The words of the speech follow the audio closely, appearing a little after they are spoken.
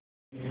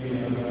Alleluia,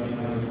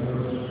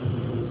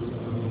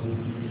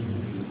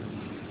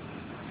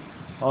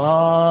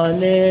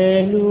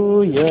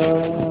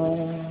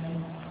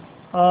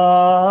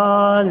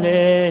 Alleluia,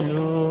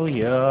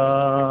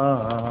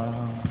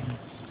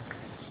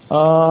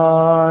 Alleluia.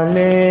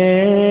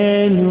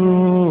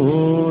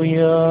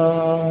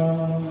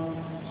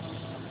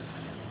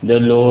 The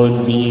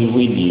Lord be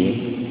with you.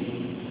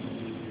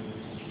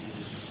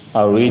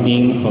 A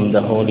reading from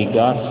the Holy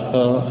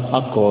Gospel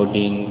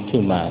according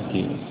to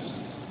Matthew.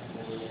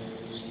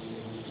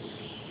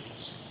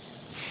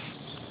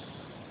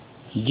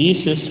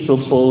 Jesus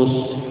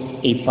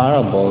proposed a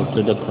parable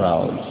to the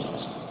crowds.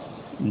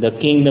 The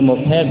kingdom of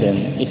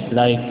heaven is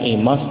like a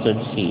mustard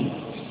seed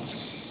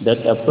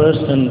that a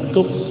person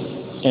took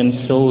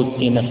and sowed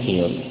in a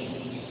field.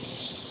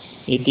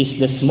 It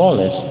is the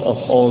smallest of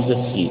all the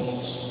seeds,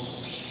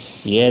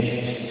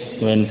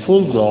 yet when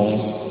full grown,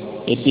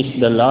 it is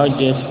the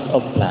largest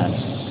of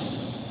plants.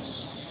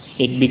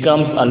 It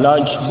becomes a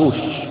large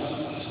bush,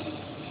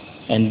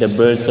 and the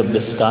birds of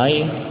the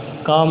sky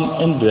come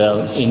and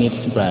dwell in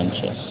its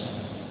branches.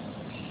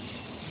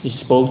 He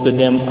spoke to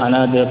them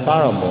another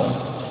parable.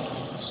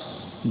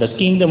 The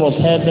kingdom of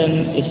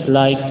heaven is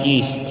like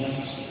yeast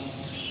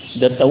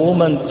that a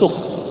woman took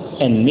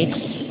and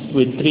mixed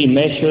with 3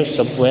 measures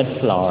of wet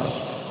flour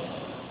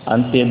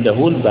until the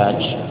whole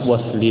batch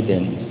was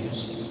leavened.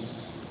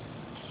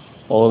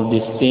 All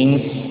these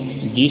things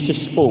Jesus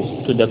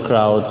spoke to the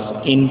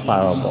crowds in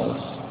parables.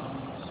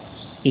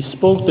 He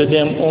spoke to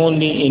them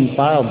only in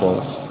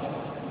parables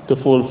to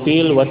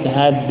fulfill what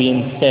had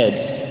been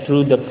said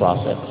through the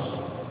prophets.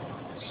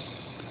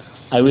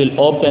 I will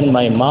open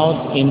my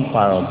mouth in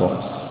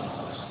parables.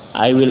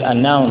 I will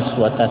announce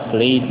what has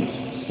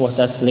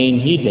lain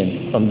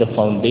hidden from the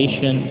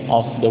foundation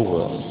of the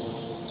world.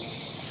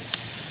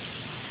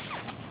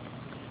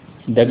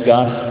 The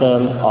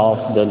Gospel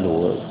of the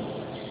Lord.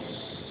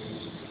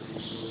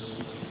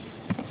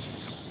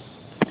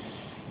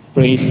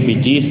 Praise be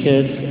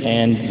Jesus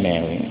and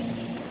Mary.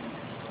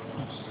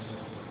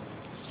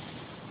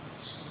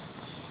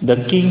 The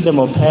kingdom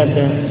of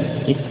heaven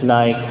is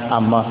like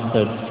a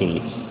mustard seed.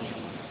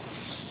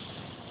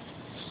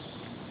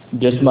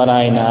 Diyos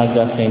maray na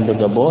aga sa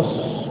Indogabos.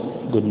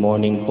 Good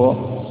morning po.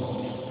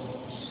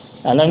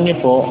 Alam niyo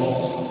po,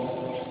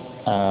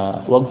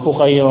 wag po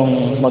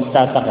kayong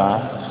magtataka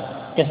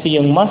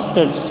kasi yung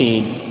mustard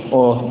seed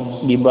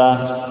di ba,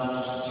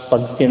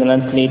 pag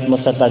tinranslate mo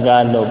sa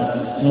Tagalog,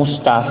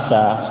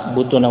 mustasa,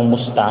 buto ng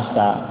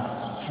mustasa.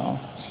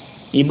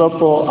 Iba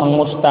po ang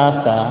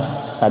mustasa,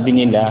 sabi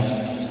nila,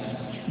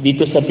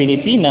 dito sa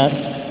Pilipinas,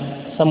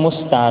 sa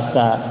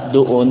mustasa,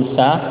 doon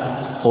sa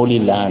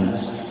Holy Land.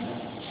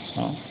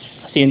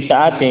 Kasi yun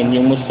sa atin,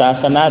 yung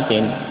mustasa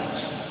natin,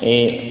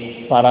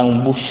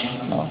 parang bush,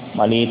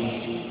 maliit.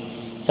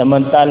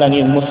 Samantalang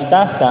yung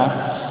mustasa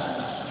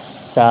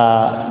sa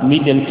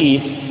Middle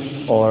East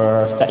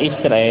or sa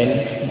Israel,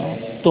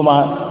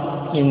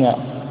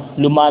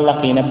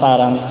 lumalaki na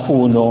parang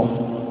puno.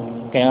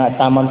 Kaya nga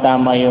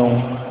tamang-tama yung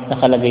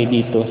nakalagay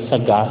dito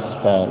sa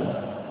Gospel.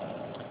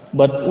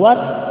 But what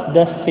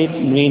does it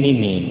really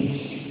mean?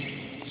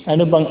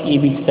 Ano bang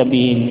ibig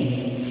sabihin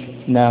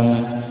ng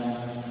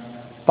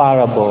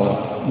parable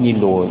ni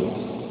Lord?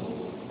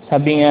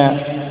 Sabi nga,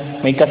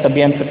 may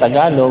kasabihan sa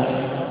Tagalog,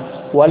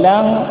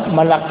 walang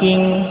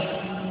malaking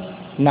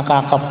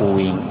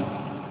nakakapuwing.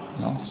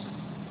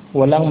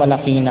 Walang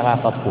malaking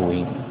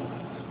nakakapuwing.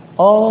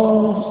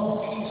 All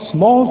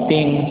small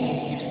things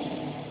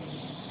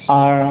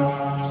are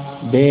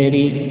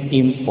very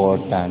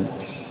important.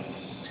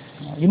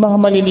 Yung mga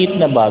maliliit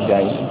na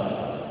bagay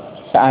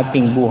sa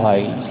ating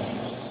buhay,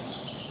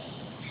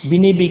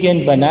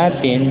 binibigyan ba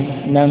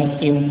natin ng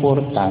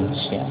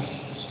importansya?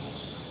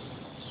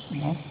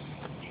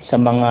 Sa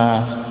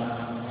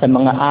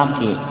mga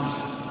aki,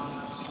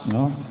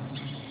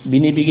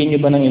 binibigyan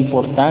niyo ba ng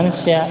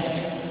importansya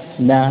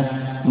na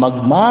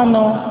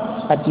magmano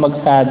at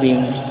magsabing,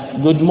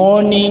 good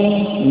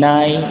morning,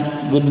 Nay,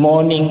 good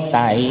morning,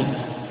 Tay,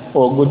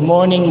 o good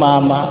morning,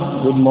 Mama,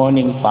 good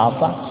morning,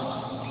 Papa?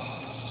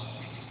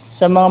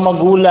 Sa mga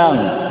magulang,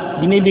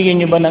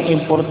 binibigyan niyo ba ng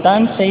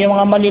importansya yung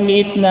mga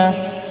maliliit na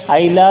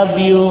I love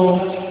you,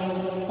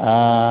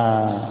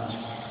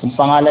 kung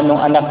pangalan ng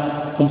anak,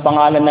 kung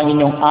pangalan ng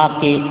inyong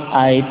aki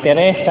ay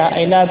Teresa,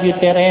 I love you,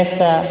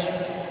 Teresa,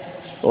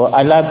 o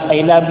I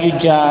love you,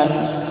 John,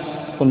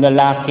 kung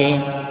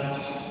lalaki.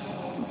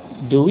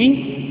 Do we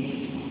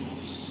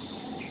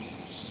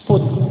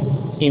put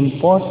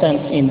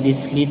importance in these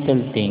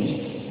little things?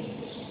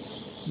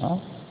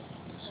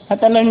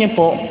 At alam niyo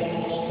po,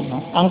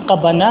 ang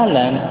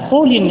kabanalan,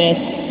 holiness,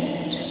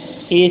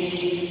 is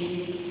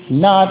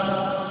not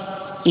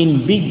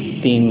in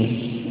big things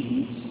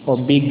o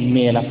big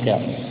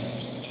miracles.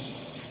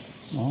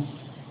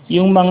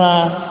 Yung mga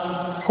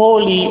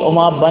holy o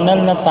mga banal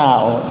na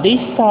tao,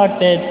 they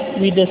started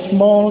with the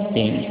small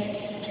things,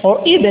 or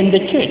even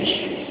the church.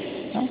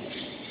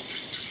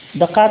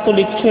 The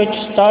Catholic Church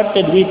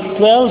started with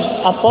 12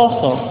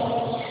 apostles,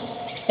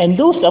 and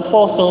those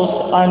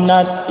apostles are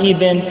not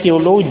even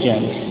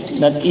theologians.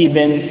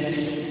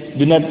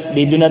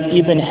 they do not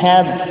even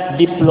have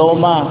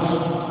diploma.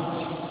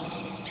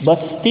 But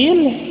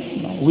still,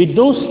 with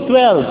those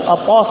 12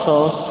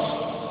 apostles,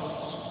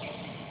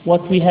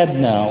 what we have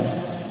now,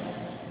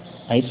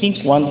 I think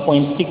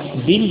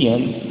 1.6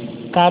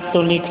 billion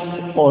Catholics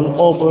all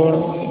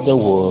over the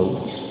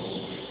world,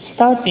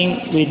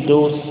 starting with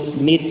those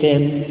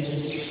little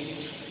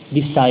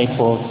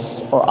disciples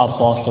or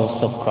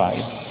apostles of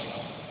Christ.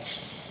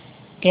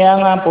 Kaya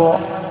nga po,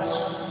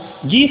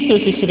 Jesus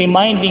is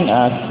reminding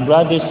us,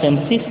 brothers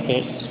and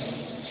sisters,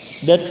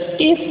 that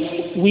if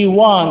we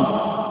want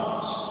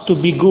to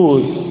be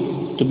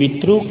good, to be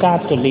true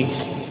Catholics,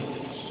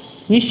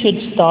 we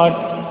should start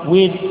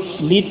with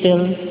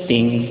little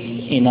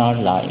things in our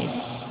lives.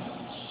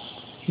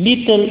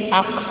 Little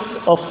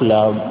acts of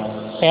love.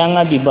 Kaya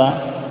nga, di ba,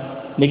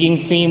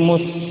 naging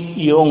famous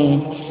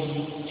yung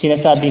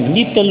sinasabing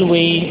little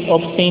way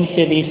of Saint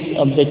Teresa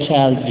of the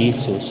Child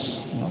Jesus.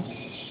 No?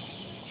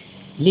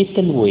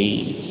 Little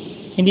way.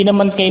 Hindi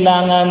naman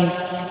kailangan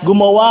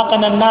gumawa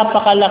ka ng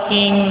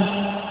napakalaking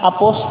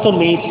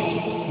apostolate,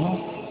 no?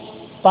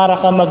 Para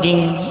ka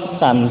maging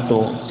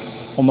santo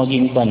o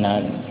maging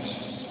banal.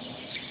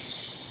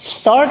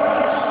 Start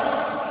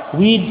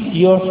with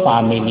your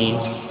family.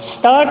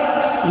 Start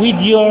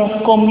with your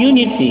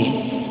community.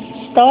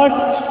 Start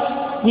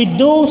with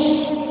those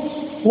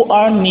who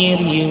are near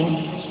you.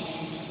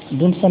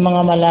 Dun sa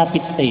mga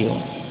malapit sa iyo.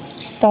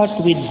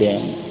 Start with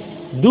them.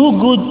 Do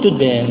good to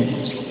them.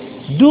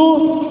 Do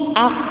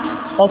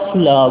act of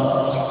love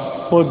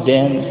for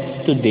them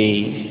today.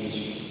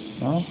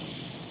 No?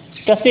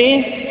 Kasi,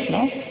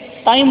 no?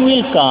 Time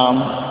will come,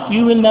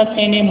 you will not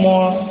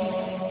anymore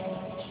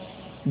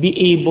be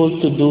able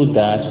to do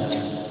that.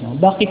 No?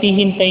 Bakit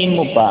hihintayin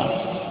mo pa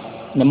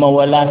na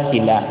mawala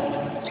sila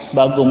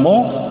bago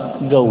mo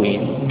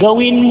gawin?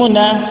 Gawin mo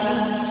na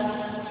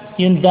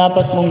yung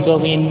dapat mong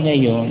gawin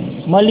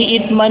ngayon.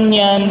 Maliit man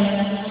yan,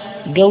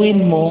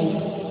 gawin mo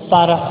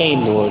para kay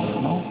Lord.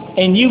 No?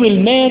 And you will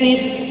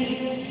merit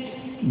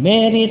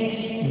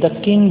the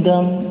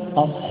kingdom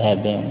of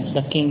heaven,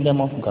 the kingdom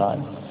of God.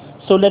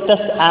 So let us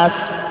ask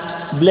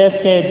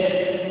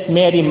Blessed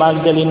Mary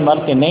Magdalene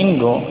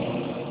Martinengo,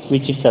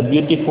 which is a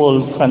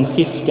beautiful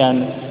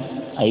Franciscan,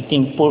 I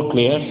think, Poor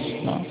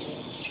Clares, no?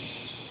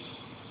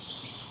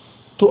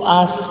 To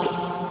ask,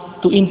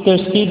 to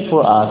intercede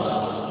for us,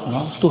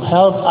 no? To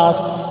help us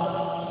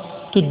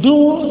to do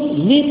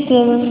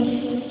little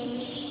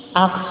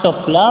acts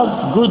of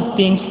love, good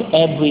things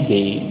every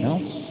day, no?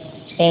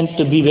 And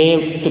to be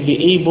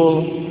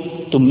able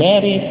to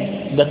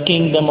merit the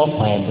kingdom of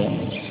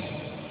heaven.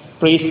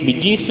 Praise be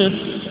Jesus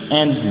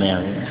and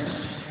Mary.